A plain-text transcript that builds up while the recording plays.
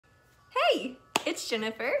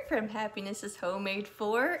Jennifer from Happiness is Homemade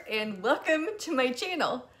For, and welcome to my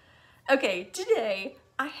channel. Okay, today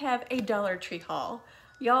I have a Dollar Tree haul.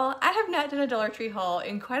 Y'all, I have not done a Dollar Tree haul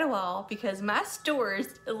in quite a while because my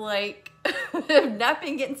stores have not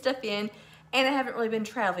been getting stuff in, and I haven't really been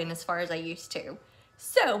traveling as far as I used to.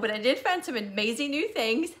 So, but I did find some amazing new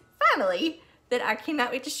things, finally, that I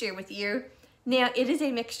cannot wait to share with you. Now, it is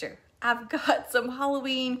a mixture. I've got some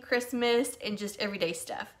Halloween, Christmas, and just everyday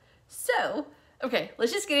stuff. So, okay,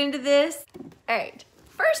 let's just get into this. All right,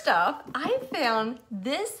 first off, I found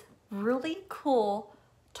this really cool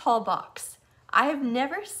tall box. I have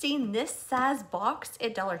never seen this size box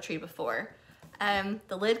at Dollar Tree before.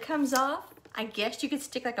 The lid comes off. I guess you could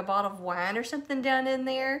stick like a bottle of wine or something down in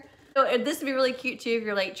there. So this would be really cute too if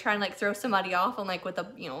you're like trying to like throw somebody off on like what the,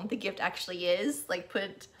 the gift actually is. Like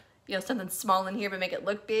put, something small in here but make it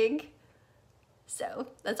look big. So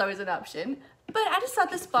that's always an option. But I just thought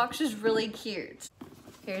this box was really cute.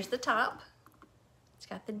 Here's the top. It's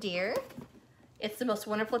got the deer. It's the most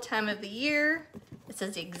wonderful time of the year. It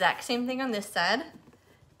says the exact same thing on this side.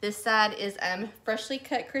 This side is freshly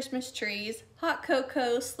cut Christmas trees, hot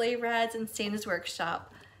cocoa, sleigh rides, and Santa's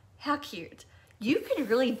workshop. How cute. You could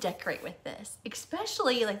really decorate with this,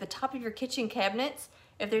 especially like the top of your kitchen cabinets.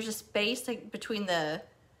 If there's a space like between the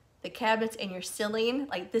cabinets and your ceiling,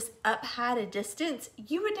 like this up high at a distance,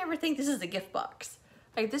 you would never think this is a gift box.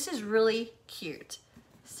 Like this is really cute.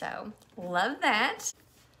 So, love that.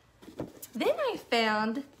 Then I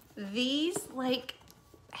found these like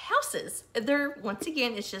houses. They're, once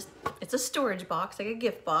again, it's a storage box, like a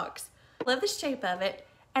gift box. Love the shape of it,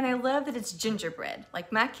 and I love that it's gingerbread.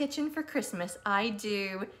 Like my kitchen for Christmas, I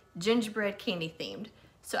do gingerbread candy themed.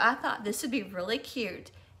 So I thought this would be really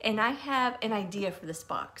cute, and I have an idea for this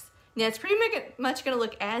box. Now it's pretty much gonna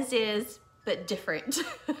look as is, but different.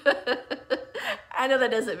 I know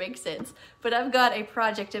that doesn't make sense, but I've got a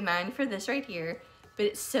project in mind for this right here, but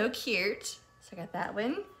it's so cute. So I got that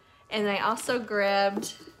one. And then I also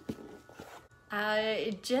grabbed,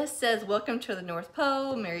 it just says, welcome to the North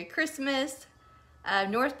Pole, Merry Christmas,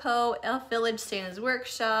 North Pole, Elf Village, Santa's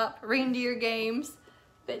Workshop, reindeer games.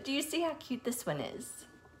 But do you see how cute this one is?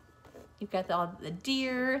 You've got all the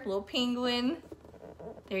deer, little penguin.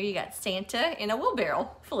 There you got Santa in a wheelbarrow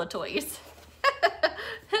full of toys.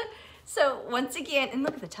 So once again, and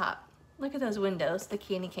look at the top. Look at those windows, the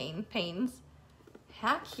candy cane panes.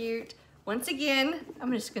 How cute. Once again,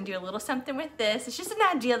 I'm just gonna do a little something with this. It's just an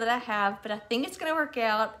idea that I have, but I think it's gonna work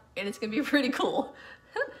out and it's gonna be pretty cool.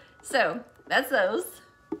 So that's those.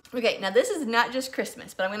 Okay, now this is not just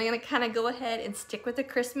Christmas, but I'm gonna kind of go ahead and stick with the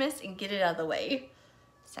Christmas and get it out of the way.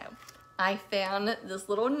 So I found this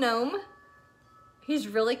little gnome. He's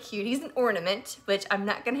really cute. He's an ornament, which I'm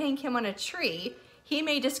not gonna hang him on a tree. He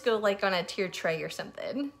may just go like on a tier tray or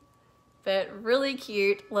something. But really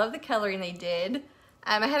cute. Love the coloring they did.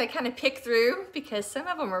 I had to kind of pick through because some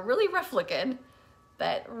of them are really rough looking,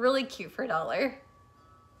 but really cute for $1.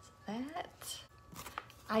 So that.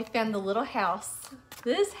 I found the little house.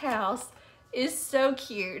 This house is so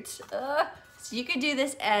cute. So you could do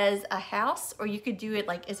this as a house, or you could do it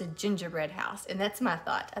like as a gingerbread house, and that's my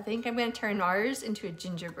thought. I think I'm gonna turn ours into a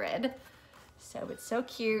gingerbread. So it's so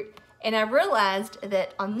cute. And I realized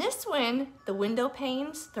that on this one, the window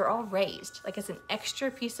panes, they're all raised, like it's an extra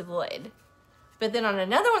piece of wood. But then on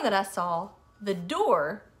another one that I saw, the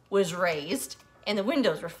door was raised and the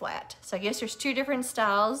windows were flat. So I guess there's two different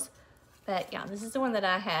styles, but yeah, this is the one that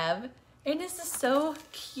I have. And this is so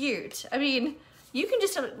cute. I mean, you can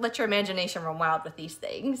just let your imagination run wild with these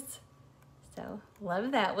things. So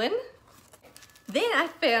love that one. Then I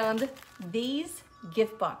found these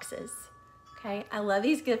gift boxes. Okay, I love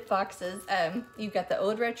these gift boxes. You've got the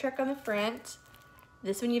old red truck on the front.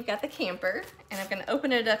 This one you've got the camper, and I'm gonna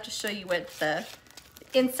open it up to show you what the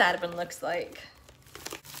inside of it looks like.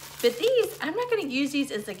 But these, I'm not gonna use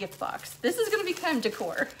these as a gift box. This is gonna become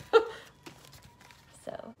decor.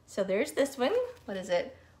 So there's this one. What is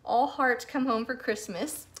it? All hearts come home for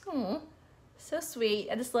Christmas. Oh, so sweet.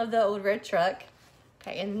 I just love the old red truck.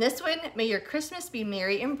 Okay, and this one, may your Christmas be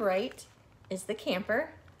merry and bright, is the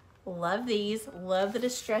camper. Love these, love the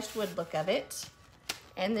distressed wood look of it.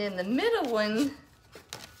 And then the middle one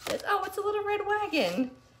says, oh, it's a little red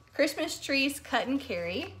wagon. Christmas trees cut and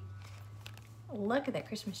carry. Look at that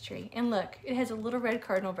Christmas tree. And look, it has a little red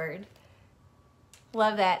cardinal bird.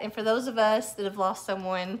 Love that. And for those of us that have lost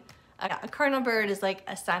someone, a cardinal bird is like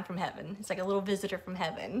a sign from heaven. It's like a little visitor from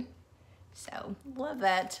heaven. So, love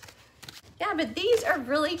that. Yeah, but these are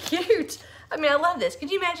really cute. I mean, I love this.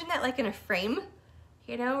 Could you imagine that like in a frame?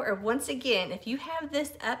 Or once again, if you have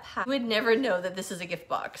this up high, you would never know that this is a gift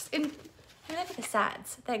box. And look at the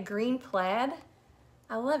sides, that green plaid.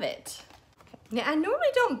 I love it. Now, I normally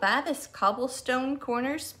don't buy this cobblestone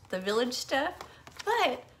corners, the village stuff,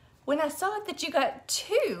 but when I saw that you got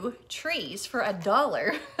 2 trees for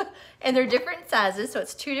 $1, and they're different sizes, so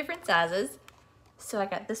it's 2 different sizes. So I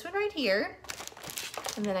got this one right here,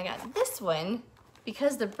 and then I got this one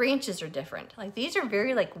because the branches are different. Like these are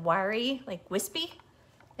very like wiry, like wispy,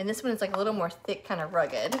 and this one is like a little more thick, kind of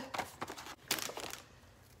rugged.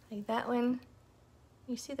 Like that one,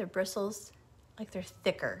 you see the bristles, like they're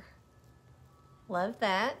thicker. Love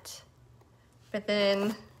that. But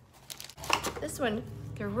then this one,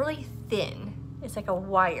 they're really thin. It's like a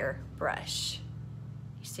wire brush.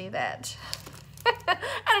 You see that? I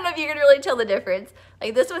don't know if you can really tell the difference.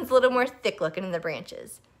 Like this one's a little more thick looking in the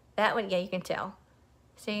branches. That one, yeah, you can tell.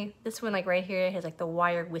 See, this one like right here has like the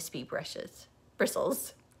wire wispy bristles.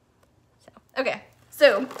 So, okay,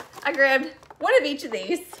 so I grabbed one of each of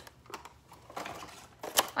these.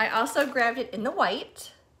 I also grabbed it in the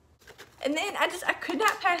white. And then I could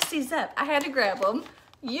not pass these up. I had to grab them.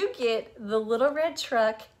 You get the little red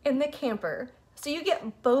truck and the camper. So you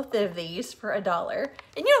get both of these for $1.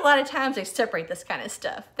 And you know, a lot of times they separate this kind of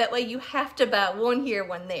stuff. That way you have to buy one here,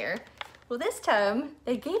 one there. Well, this time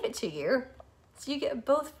they gave it to you. So you get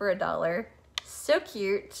both for $1. So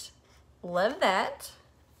cute. Love that.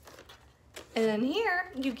 And then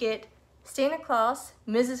here you get Santa Claus,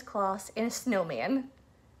 Mrs. Claus, and a snowman.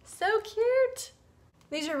 So cute.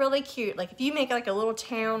 These are really cute. Like if you make like a little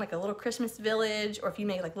town, like a little Christmas village, or if you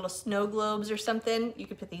make like little snow globes or something, you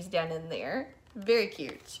could put these down in there. Very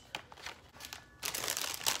cute.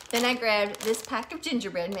 Then I grabbed this pack of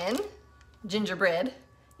gingerbread.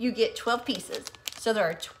 You get 12 pieces. So there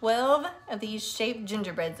are 12 of these shaped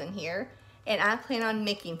gingerbreads in here, and I plan on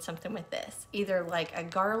making something with this, either like a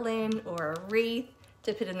garland or a wreath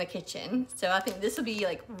to put in the kitchen. So I think this will be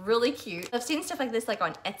like really cute. I've seen stuff like this like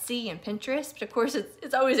on Etsy and Pinterest, but of course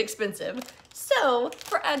it's always expensive. So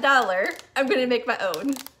for $1, I'm gonna make my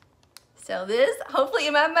own. So this, hopefully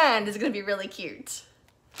in my mind, is gonna be really cute.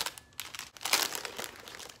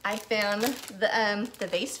 I found the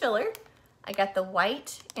vase filler. I got the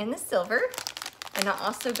white and the silver, and I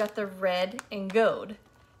also got the red and gold.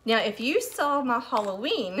 Now, if you saw my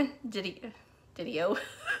Halloween video,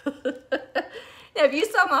 now, if you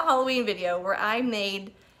saw my Halloween video where I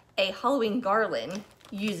made a Halloween garland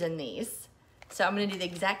using these, so I'm gonna do the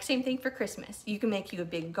exact same thing for Christmas. You can make you a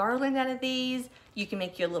big garland out of these, you can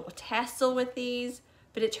make you a little tassel with these,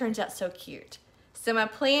 but it turns out so cute. So my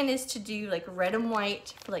plan is to do like red and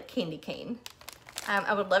white for like candy cane.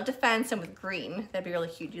 I would love to find some with green. That'd be really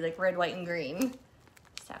cute, do like red, white, and green.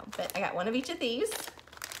 So, but I got one of each of these.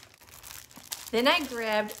 Then I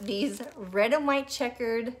grabbed these red and white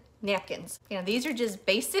checkered napkins. You know, these are just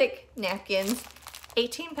basic napkins,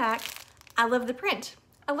 18 pack. I love the print.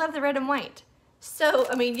 I love the red and white. So,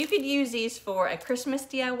 I mean, you could use these for a Christmas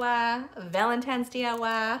DIY, a Valentine's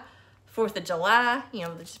DIY, 4th of July, you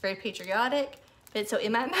know, just very patriotic. But so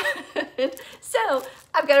in my mind, so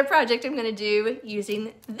I've got a project I'm gonna do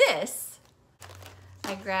using this.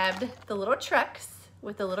 I grabbed the little trucks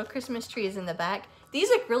with the little Christmas trees in the back. These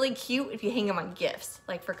look really cute if you hang them on gifts.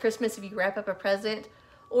 Like for Christmas, if you wrap up a present,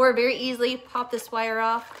 or very easily pop this wire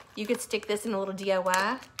off. You could stick this in a little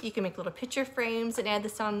DIY. You can make little picture frames and add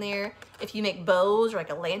this on there. If you make bows or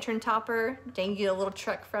like a lantern topper, then you get a little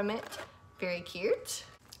truck from it. Very cute.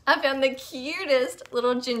 I found the cutest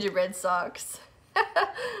little gingerbread socks.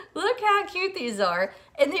 Look how cute these are.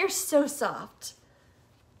 And they're so soft.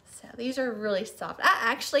 So these are really soft. I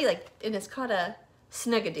actually like, and it's called a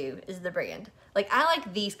Snugadoo is the brand. Like I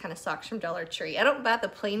like these kind of socks from Dollar Tree. I don't buy the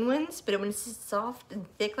plain ones, but when it's soft and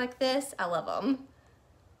thick like this, I love them.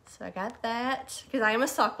 So I got that because I am a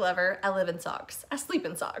sock lover. I live in socks. I sleep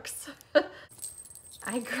in socks.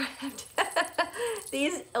 I grabbed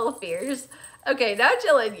these elf ears. Okay, now I'm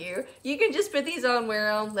telling you, you can just put these on,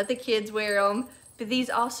 wear them, let the kids wear them. But these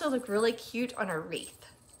also look really cute on a wreath.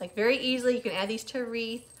 Like very easily, you can add these to a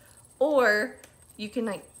wreath, or you can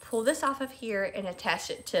like pull this off of here and attach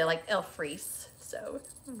it to like elf wreaths. So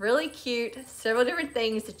really cute, several different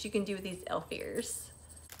things that you can do with these elf ears.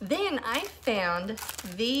 Then I found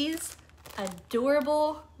these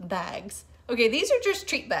adorable bags. Okay, these are just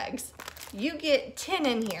treat bags. You get 10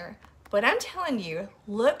 in here, but I'm telling you,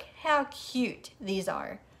 look how cute these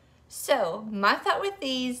are. So my thought with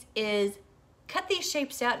these is cut these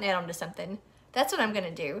shapes out and add them to something. That's what I'm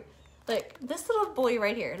gonna do. Look, this little boy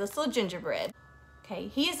right here, this little gingerbread. Okay,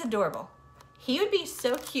 he is adorable. He would be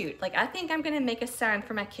so cute. Like I think I'm gonna make a sign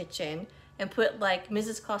for my kitchen and put like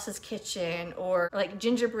Mrs. Claus's kitchen or like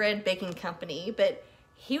gingerbread baking company, but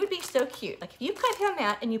he would be so cute. Like if you cut him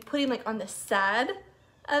out and you put him like on the side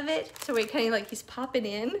of it. So it kind of like he's popping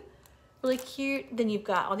in. Really cute. Then you've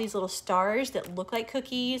got all these little stars that look like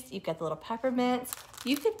cookies. You've got the little peppermints.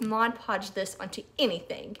 You could Mod Podge this onto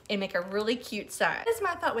anything and make a really cute sign. That's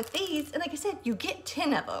my thought with these. And like I said, you get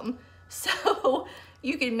 10 of them. So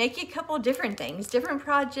you can make a couple different things, different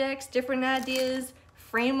projects, different ideas,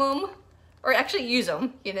 frame them, or actually use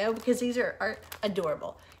them, you know, because these are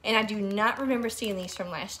adorable. And I do not remember seeing these from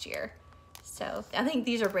last year. So I think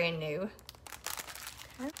these are brand new.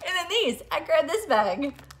 Okay. And then these, I grabbed this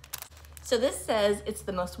bag. So this says it's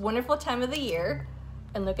the most wonderful time of the year.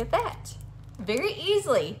 And look at that. Very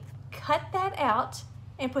easily cut that out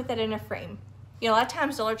and put that in a frame. You know, a lot of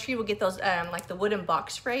times Dollar Tree will get those like the wooden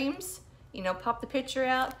box frames. You know, pop the picture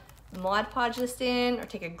out, Mod Podge this in, or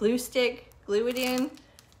take a glue stick, glue it in,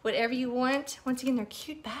 whatever you want. Once again, they're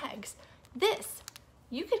cute bags. This,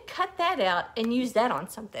 you could cut that out and use that on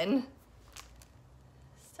something.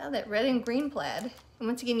 So that red and green plaid. And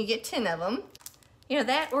once again, you get 10 of them. You know,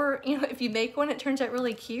 that, or, you know, if you make one, it turns out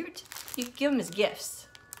really cute, you can give them as gifts.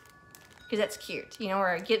 Because that's cute, you know,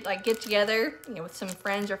 or get together, you know, with some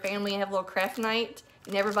friends or family and have a little craft night,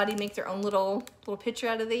 and everybody make their own little picture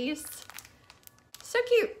out of these. So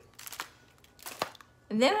cute.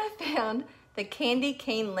 And then I found the Candy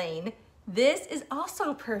Cane Lane. This is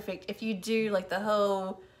also perfect if you do like the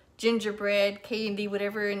whole gingerbread, candy,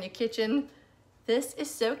 whatever in your kitchen. This is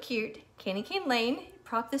so cute. Candy Cane Lane,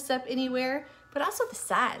 prop this up anywhere, but also the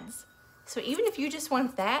sides. So even if you just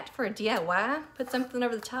want that for a DIY, put something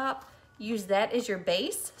over the top, use that as your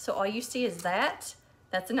base. So all you see is that.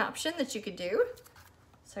 That's an option that you could do.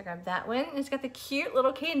 So I grabbed that one. It's got the cute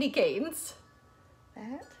little candy canes.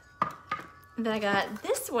 That. And then I got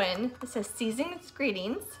this one. It says Season's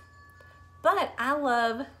Greetings. But I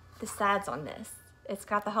love the sides on this. It's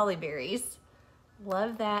got the holly berries.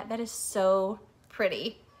 Love that. That is so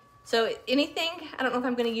pretty. So anything, I don't know if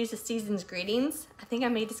I'm gonna use the Season's Greetings. I think I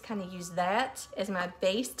may just kind of use that as my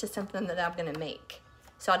base to something that I'm gonna make.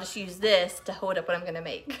 So I'll just use this to hold up what I'm gonna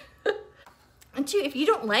make. And two, if you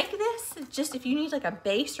don't like this, just if you need like a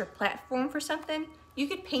base or platform for something, you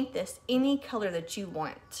could paint this any color that you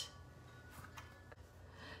want.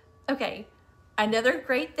 Okay, another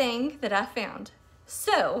great thing that I found.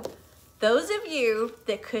 So, those of you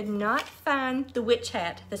that could not find the witch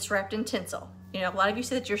hat that's wrapped in tinsel, you know, a lot of you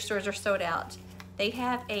said that your stores are sold out. They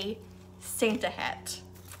have a Santa hat.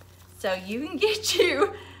 So you can get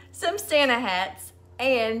you some Santa hats,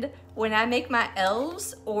 and when I make my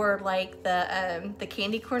elves or like the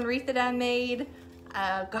candy corn wreath that I made,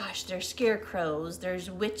 gosh, there's scarecrows, there's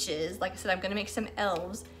witches. Like I said, I'm gonna make some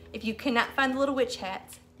elves. If you cannot find the little witch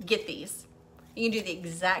hats, get these. You can do the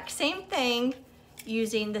exact same thing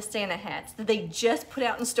using the Santa hats that they just put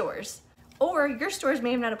out in stores. Or your stores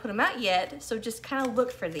may not have put them out yet, so just kind of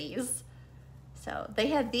look for these. So they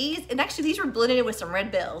had these, and actually these were blended in with some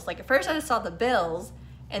red bells. Like at first I just saw the bells,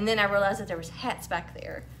 and then I realized that there was hats back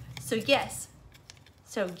there. So yes,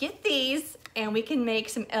 so get these, and we can make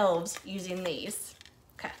some elves using these.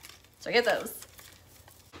 Okay, so get those.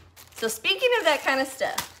 So speaking of that kind of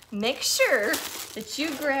stuff, make sure that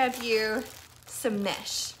you grab you some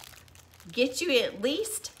mesh. Get you at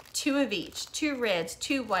least 2 of each, 2 reds,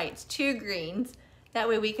 2 whites, 2 greens. That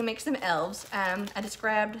way we can make some elves. I've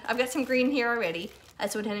got some green here already. I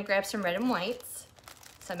just went ahead and grabbed some red and whites.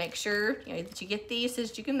 So make sure that you get these so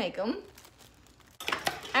that you can make them.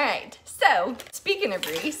 All right, so speaking of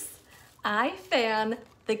wreaths, I found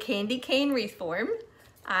the candy cane wreath form.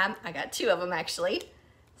 I got 2 of them actually.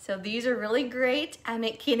 So these are really great. I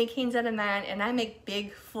make candy canes out of mine, and I make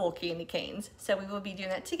big full candy canes. So we will be doing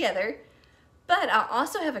that together. But I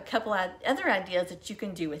also have a couple other ideas that you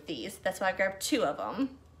can do with these. That's why I grabbed 2 of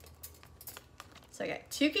them. So I got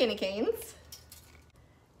 2 candy canes.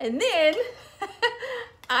 And then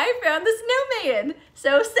I found the snowman.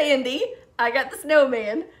 So Sandy, I got the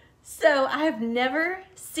snowman. So I have never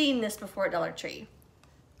seen this before at Dollar Tree.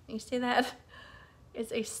 You see that?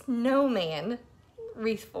 It's a snowman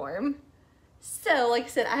wreath form. So like I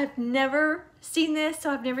said, I have never seen this, so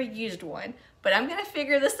I've never used one. But I'm gonna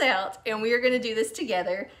figure this out, and we are gonna do this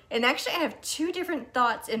together. And actually I have 2 different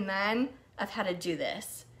thoughts in mind of how to do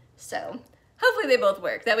this. So hopefully they both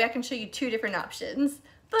work. That way I can show you 2 different options.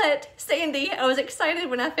 But Sandy, I was excited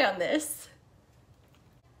when I found this.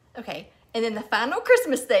 Okay, and then the final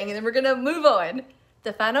Christmas thing, and then we're gonna move on.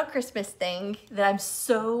 The final Christmas thing that I'm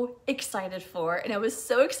so excited for, and I was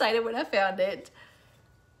so excited when I found it.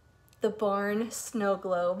 The barn snow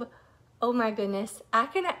globe. Oh my goodness, I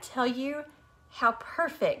cannot tell you how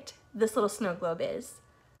perfect this little snow globe is.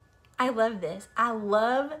 I love this. I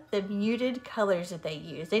love the muted colors that they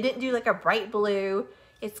use. They didn't do like a bright blue.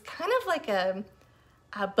 It's kind of like a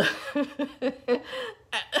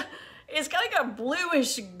It's got like a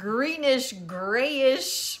bluish, greenish,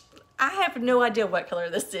 grayish. I have no idea what color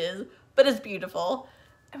this is, but it's beautiful.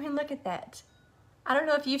 I mean, look at that. I don't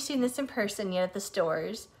know if you've seen this in person yet at the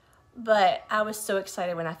stores, but I was so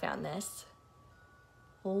excited when I found this.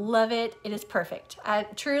 Love it. It is perfect. I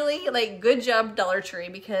truly, like, good job Dollar Tree,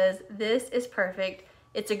 because this is perfect.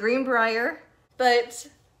 It's a greenbrier, but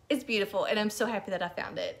it's beautiful, and I'm so happy that I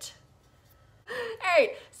found it. All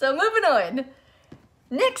right, so moving on.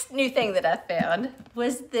 Next new thing that I found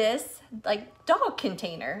was this like dog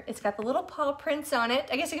container. It's got the little paw prints on it.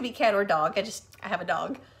 I guess it could be cat or dog. I have a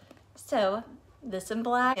dog. So this in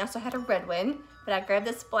black. I also had a red one, but I grabbed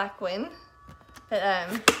this black one. But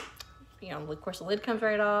you know, of course the lid comes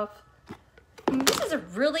right off. This is a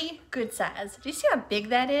really good size. Do you see how big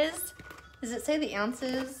that is? Does it say the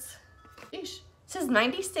ounces? Sheesh. It says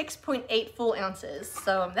 96.8 full ounces.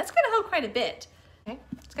 So that's gonna hold quite a bit. Okay,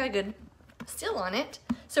 it's got a good seal on it.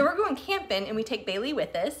 So we're going camping and we take Bailey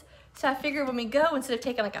with us. So I figure when we go, instead of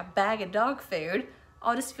taking like a bag of dog food,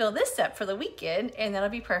 I'll just fill this up for the weekend and that'll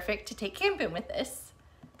be perfect to take camping with us.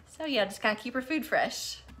 So yeah, just kind of keep her food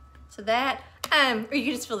fresh. So that, or you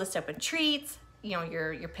can just fill this up with treats, you know,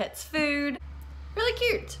 your pet's food. Really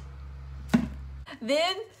cute.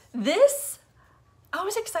 Then this, I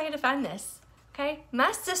was excited to find this. Okay,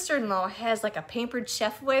 my sister-in-law has like a Pampered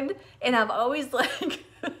Chef one, and I've always like,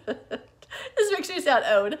 this makes me sound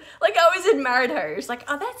old. Like I always admired hers. Like,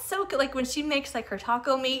 oh, that's so good. Like when she makes like her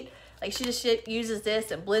taco meat, like she just uses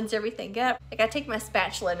this and blends everything up. Like I take my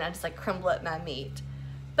spatula and I just like crumble up my meat.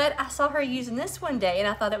 But I saw her using this one day and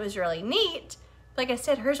I thought it was really neat. Like I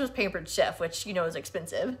said, hers was Pampered Chef, which you know is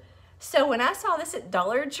expensive. So when I saw this at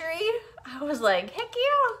Dollar Tree, I was like, heck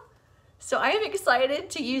yeah. So I am excited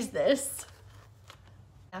to use this.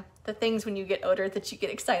 Yeah, the things when you get older that you get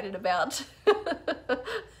excited about.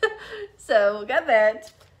 So got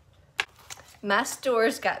that. My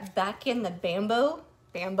stores got back in the bamboo.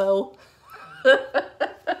 Bamboo.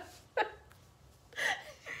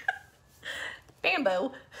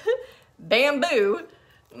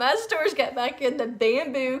 My stores got back in the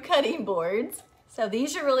bamboo cutting boards. So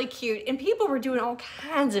these are really cute. And people were doing all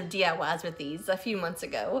kinds of DIYs with these a few months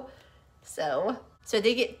ago. So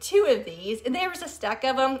they get 2 of these, and there was a stack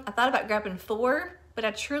of them. I thought about grabbing 4, but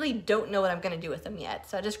I truly don't know what I'm gonna do with them yet.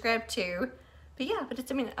 So I just grabbed 2. But yeah, but it's,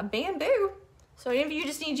 I mean, a bamboo. So any of you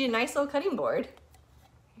just need you a nice little cutting board.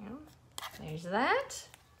 You know, there's that.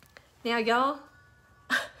 Now y'all,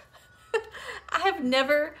 I have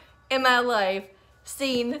never in my life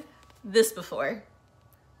seen this before.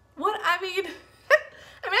 What, I mean,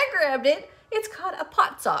 I grabbed it. It's called a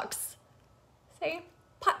pot socks. See,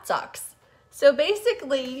 pot socks. So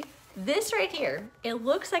basically, this right here, it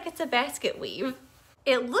looks like it's a basket weave.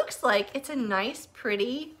 It looks like it's a nice,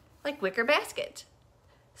 pretty, like wicker basket.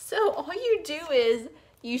 So all you do is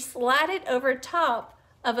you slide it over top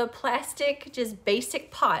of a plastic, just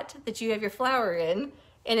basic pot that you have your flour in,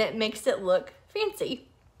 and it makes it look fancy.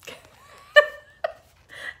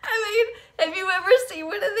 I mean, have you ever seen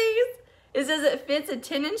one of these? It says it fits a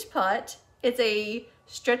 10-inch pot. It's a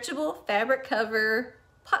stretchable fabric cover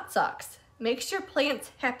pot socks. Makes your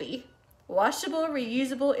plants happy. Washable,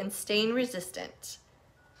 reusable, and stain resistant.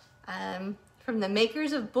 From the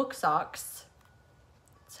makers of Book Socks.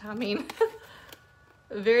 So, I mean,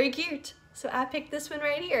 very cute. So I picked this one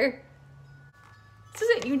right here. This is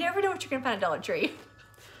it. You never know what you're gonna find at Dollar Tree.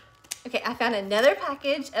 Okay, I found another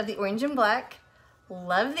package of the orange and black.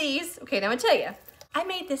 Love these. Okay, now I'm gonna tell you. I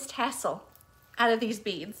made this tassel out of these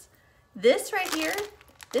beads. This right here,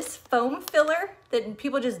 this foam filler that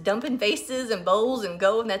people just dump in vases and bowls and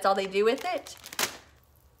go, and that's all they do with it.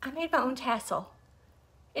 I made my own tassel,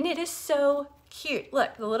 and it is so cute.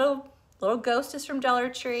 Look, the little ghost is from Dollar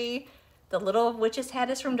Tree. The little witch's hat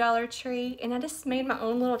is from Dollar Tree, and I just made my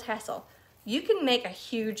own little tassel. You can make a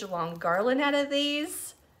huge long garland out of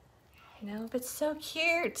these, you know, but it's so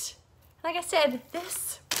cute. Like I said,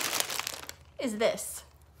 this is this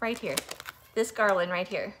right here. This garland right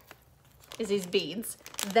here is these beads.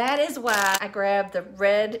 That is why I grabbed the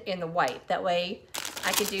red and the white. That way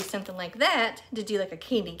I could do something like that to do like a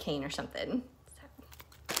candy cane or something.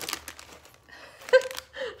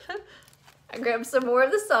 So. I grabbed some more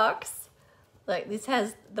of the socks. Like this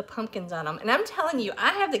has the pumpkins on them. And I'm telling you, I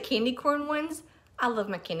have the candy corn ones. I love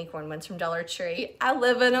my candy corn ones from Dollar Tree. I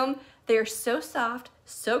live in them. They're so soft,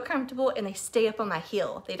 so comfortable, and they stay up on my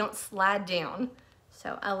heel. They don't slide down.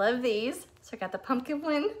 So I love these. So I got the pumpkin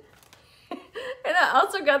one. And I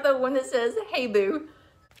also got the one that says, hey boo.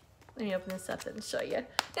 Let me open this up and show you.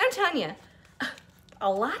 Now I'm telling you, a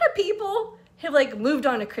lot of people have like moved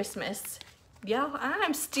on to Christmas. yeah,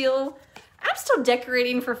 I'm still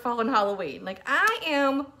decorating for fall and Halloween. Like, I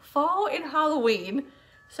am fall and Halloween.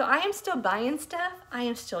 So I am still buying stuff. I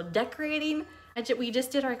am still decorating. We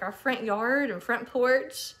just did like our front yard and front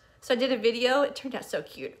porch. So I did a video. It turned out so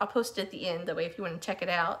cute. I'll post it at the end, that way if you want to check it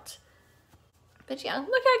out. But yeah,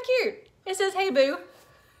 look how cute. It says, hey boo.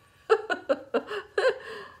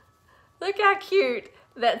 Look how cute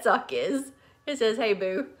that sock is. It says, hey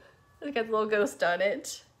boo. It's got the little ghost on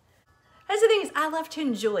it. That's the thing, is I love to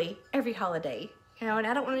enjoy every holiday, you know, and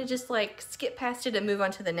I don't want to just like skip past it and move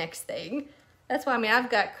on to the next thing. That's why, I mean, I've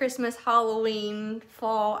got Christmas, Halloween,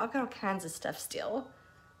 fall, I've got all kinds of stuff still.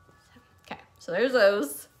 Okay, so there's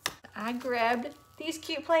those. I grabbed these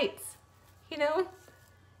cute plates, you know,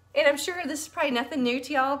 and I'm sure this is probably nothing new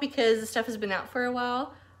to y'all because the stuff has been out for a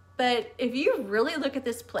while, but if you really look at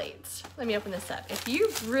this plate, let me open this up. If you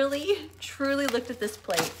really, truly looked at this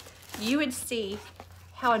plate, you would see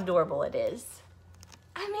how adorable it is.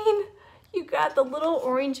 I mean, you got the little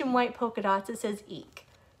orange and white polka dots that says Eek.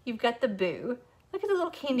 You've got the boo. Look at the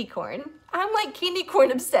little candy corn. I'm like candy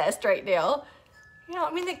corn obsessed right now. You know,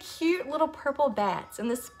 I mean, the cute little purple bats and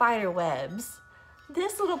the spider webs.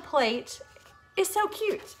 This little plate is so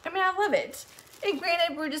cute. I mean, I love it. And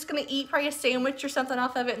granted, we're just gonna eat probably a sandwich or something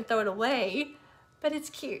off of it and throw it away, but it's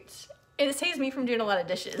cute. And it saves me from doing a lot of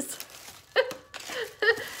dishes.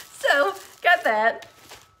 So, got that.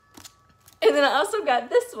 And then I also got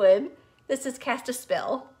this one. This is Cast a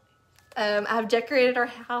Spell. I've decorated our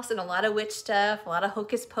house in a lot of witch stuff, a lot of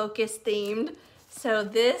hocus pocus themed. So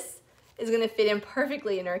this is gonna fit in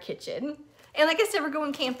perfectly in our kitchen. And like I said, we're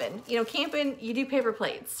going camping. You know, camping, you do paper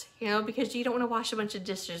plates, you know, because you don't wanna wash a bunch of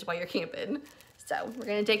dishes while you're camping. So we're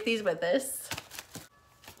gonna take these with us.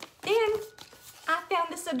 Then I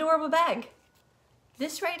found this adorable bag.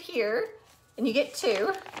 This right here, and you get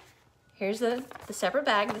two. Here's the separate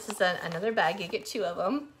bag. This is another bag, you get two of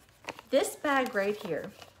them. This bag right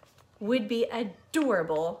here would be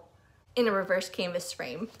adorable in a reverse canvas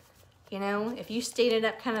frame. You know, if you stayed it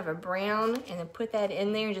up kind of a brown and then put that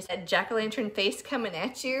in there, just that jack-o'-lantern face coming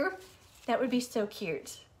at you, that would be so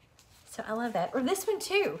cute. So I love that. Or this one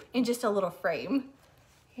too, in just a little frame.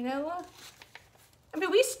 You know, I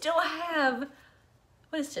mean, we still have,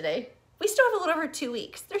 what is today? We still have a little over 2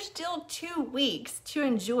 weeks. There's still 2 weeks to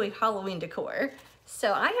enjoy Halloween decor.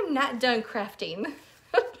 So I am not done crafting.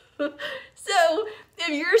 So if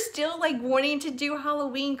you're still like wanting to do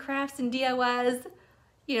Halloween crafts and DIYs,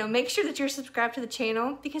 you know, make sure that you're subscribed to the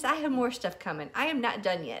channel because I have more stuff coming. I am not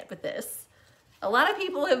done yet with this. A lot of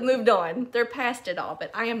people have moved on. They're past it all,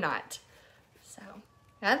 but I am not. So,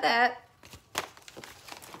 got that.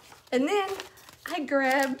 And then I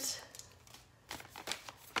grabbed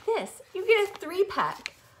this. You get a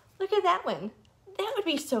 3-pack. Look at that one. That would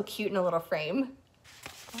be so cute in a little frame.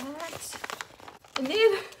 That. And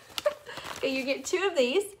then you get 2 of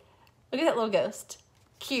these. Look at that little ghost.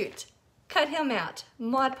 Cute. Cut him out.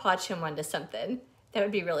 Mod Podge him onto something. That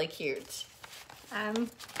would be really cute.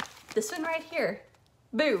 This one right here.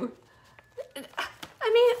 Boo.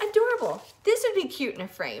 I mean, adorable. This would be cute in a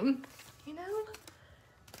frame. You know?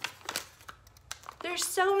 There's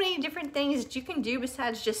so many different things that you can do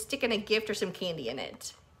besides just sticking a gift or some candy in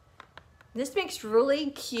it. This makes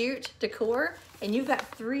really cute decor, and you've got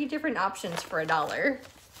 3 different options for $1.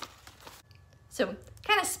 So,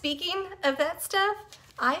 kind of speaking of that stuff,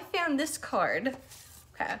 I found this card,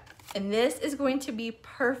 okay, and this is going to be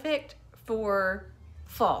perfect for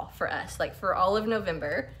fall for us, like for all of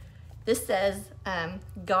November. This says,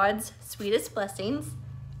 God's Sweetest Blessings,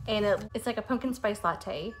 and it's like a pumpkin spice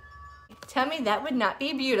latte. Tell me that would not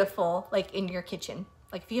be beautiful, like in your kitchen.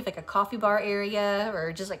 Like if you have like a coffee bar area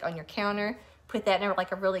or just like on your counter, put that in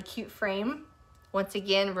like a really cute frame. Once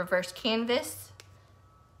again, reverse canvas,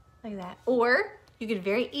 like that. Or you could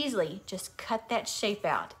very easily just cut that shape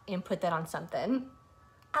out and put that on something.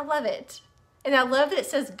 I love it. And I love that it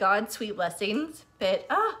says God's Sweet Blessings, but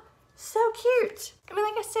so cute. I mean,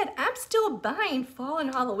 like I said, I'm still buying fall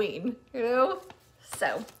and Halloween, you know?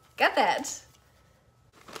 So, got that.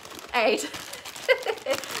 All right,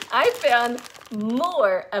 I found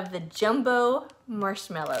more of the jumbo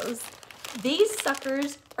marshmallows. These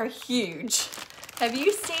suckers are huge. Have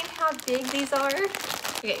you seen how big these are?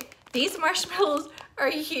 Okay, these marshmallows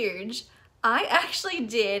are huge. I actually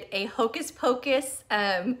did a Hocus Pocus,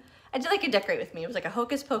 I did like a decorate with me. It was like a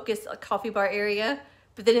Hocus Pocus coffee bar area.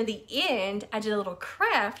 But then at the end, I did a little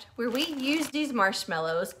craft where we used these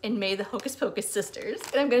marshmallows and made the Hocus Pocus sisters.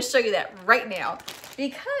 And I'm gonna show you that right now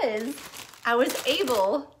because I was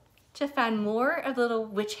able to find more of the little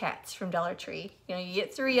witch hats from Dollar Tree. You know, you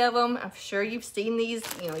get 3 of them. I'm sure you've seen these,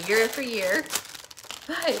 you know, year after year.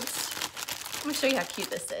 But I'm gonna show you how cute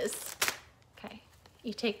this is. Okay,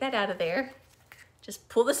 you take that out of there. Just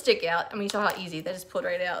pull the stick out. I mean, you saw how easy that just pulled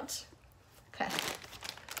right out. Okay.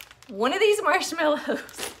 One of these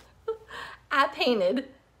marshmallows I painted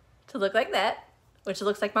to look like that, which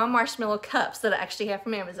looks like my marshmallow cups that I actually have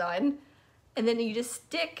from Amazon. And then you just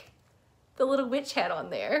stick the little witch hat on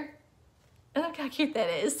there. And look how cute that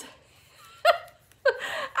is.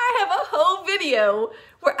 I have a whole video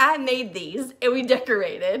where I made these and we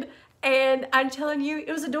decorated. And I'm telling you,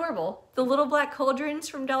 it was adorable. The little black cauldrons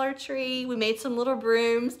from Dollar Tree. We made some little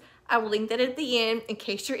brooms. I will link that at the end in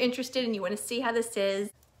case you're interested and you want to see how this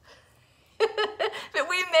is. But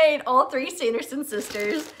we made all 3 Sanderson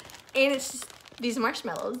sisters, and it's just these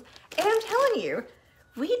marshmallows. And I'm telling you,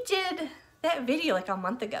 we did that video like a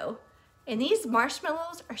month ago, and these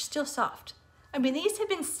marshmallows are still soft. I mean, these have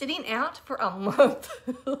been sitting out for a month.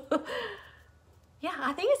 Yeah,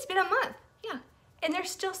 I think it's been a month. Yeah, and they're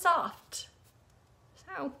still soft.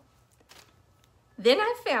 So, then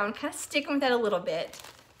I found, kind of sticking with that a little bit,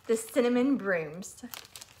 the cinnamon brooms.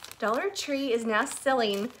 Dollar Tree is now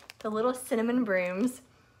selling the little cinnamon brooms,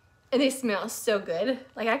 and they smell so good.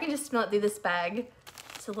 Like, I can just smell it through this bag.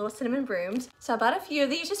 It's the little cinnamon brooms. So I bought a few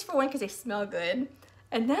of these just for one because they smell good.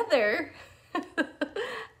 Another,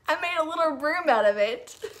 I made a little broom out of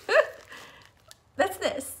it. That's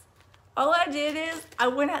this. All I did is I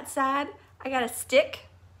went outside, I got a stick.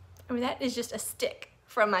 I mean, that is just a stick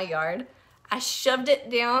from my yard. I shoved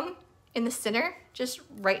it down in the center, just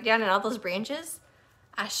right down in all those branches.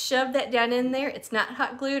 I shoved that down in there. It's not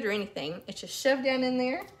hot glued or anything. It's just shoved down in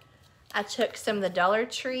there. I took some of the Dollar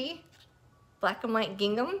Tree black and white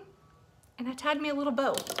gingham and I tied me a little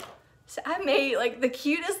bow. So I made like the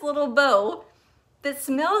cutest little bow that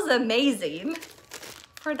smells amazing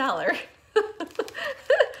for $1.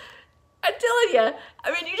 I'm telling you,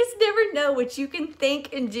 I mean, you just never know what you can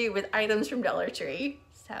think and do with items from Dollar Tree.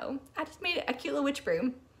 So I just made a cute little witch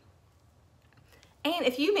broom. And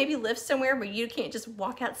if you maybe live somewhere where you can't just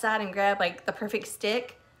walk outside and grab like the perfect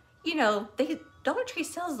stick, you know, Dollar Tree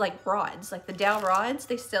sells like rods, like the dowel rods.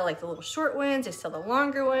 They sell like the little short ones, they sell the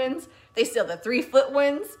longer ones, they sell the 3-foot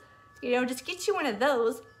ones. You know, just get you one of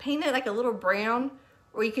those, paint it like a little brown,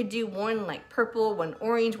 or you could do one like purple, one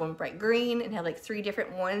orange, one bright green, and have like 3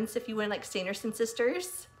 different ones if you want like Sanderson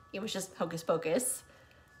sisters. It was just hocus pocus.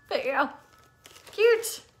 But yeah,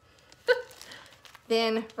 cute.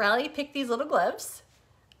 Then Riley picked these little gloves.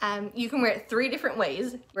 You can wear it 3 different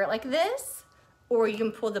ways. Wear it like this, or you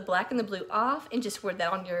can pull the black and the blue off and just wear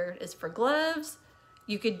that on as for gloves.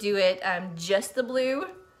 You could do it just the blue.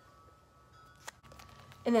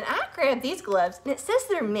 And then I grabbed these gloves, and it says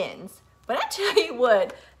they're men's, but I tell you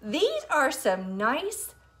what, these are some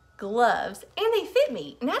nice gloves, and they fit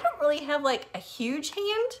me. And I don't really have like a huge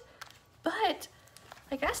hand, but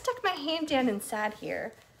like I stuck my hand down inside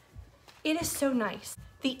here. It is so nice.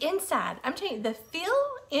 The inside, I'm telling you, the feel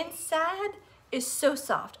inside is so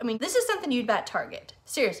soft. I mean, this is something you'd buy at Target.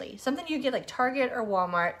 Seriously, something you get like Target or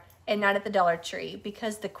Walmart and not at the Dollar Tree,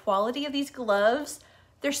 because the quality of these gloves,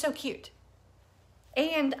 they're so cute.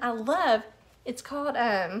 And I love, it's called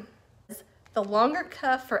the longer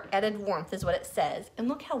cuff for added warmth is what it says. And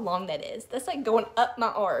look how long that is. That's like going up my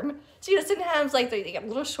arm. So you know, sometimes like they got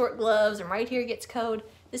little short gloves and right here it gets cold.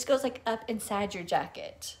 This goes like up inside your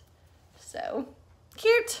jacket. So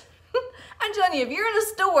cute. I'm telling you, if you're in a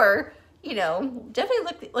store, you know,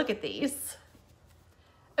 definitely look at these.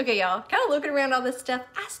 Okay, y'all, kind of looking around all this stuff,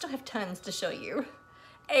 I still have tons to show you.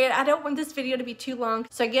 And I don't want this video to be too long,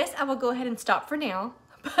 so I guess I will go ahead and stop for now.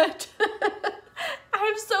 But I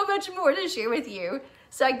have so much more to share with you.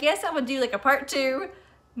 So I guess I will do like a part 2,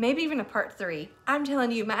 maybe even a part 3. I'm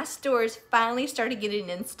telling you, my stores finally started getting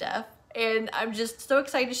in stuff. And I'm just so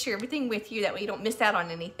excited to share everything with you, that way you don't miss out on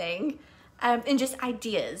anything. And just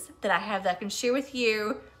ideas that I have that I can share with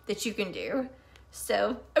you that you can do.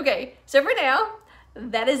 So, okay, so for now,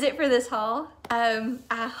 that is it for this haul. I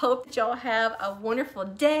hope that y'all have a wonderful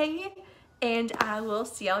day, and I will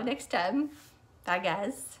see y'all next time. Bye,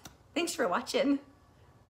 guys. Thanks for watching.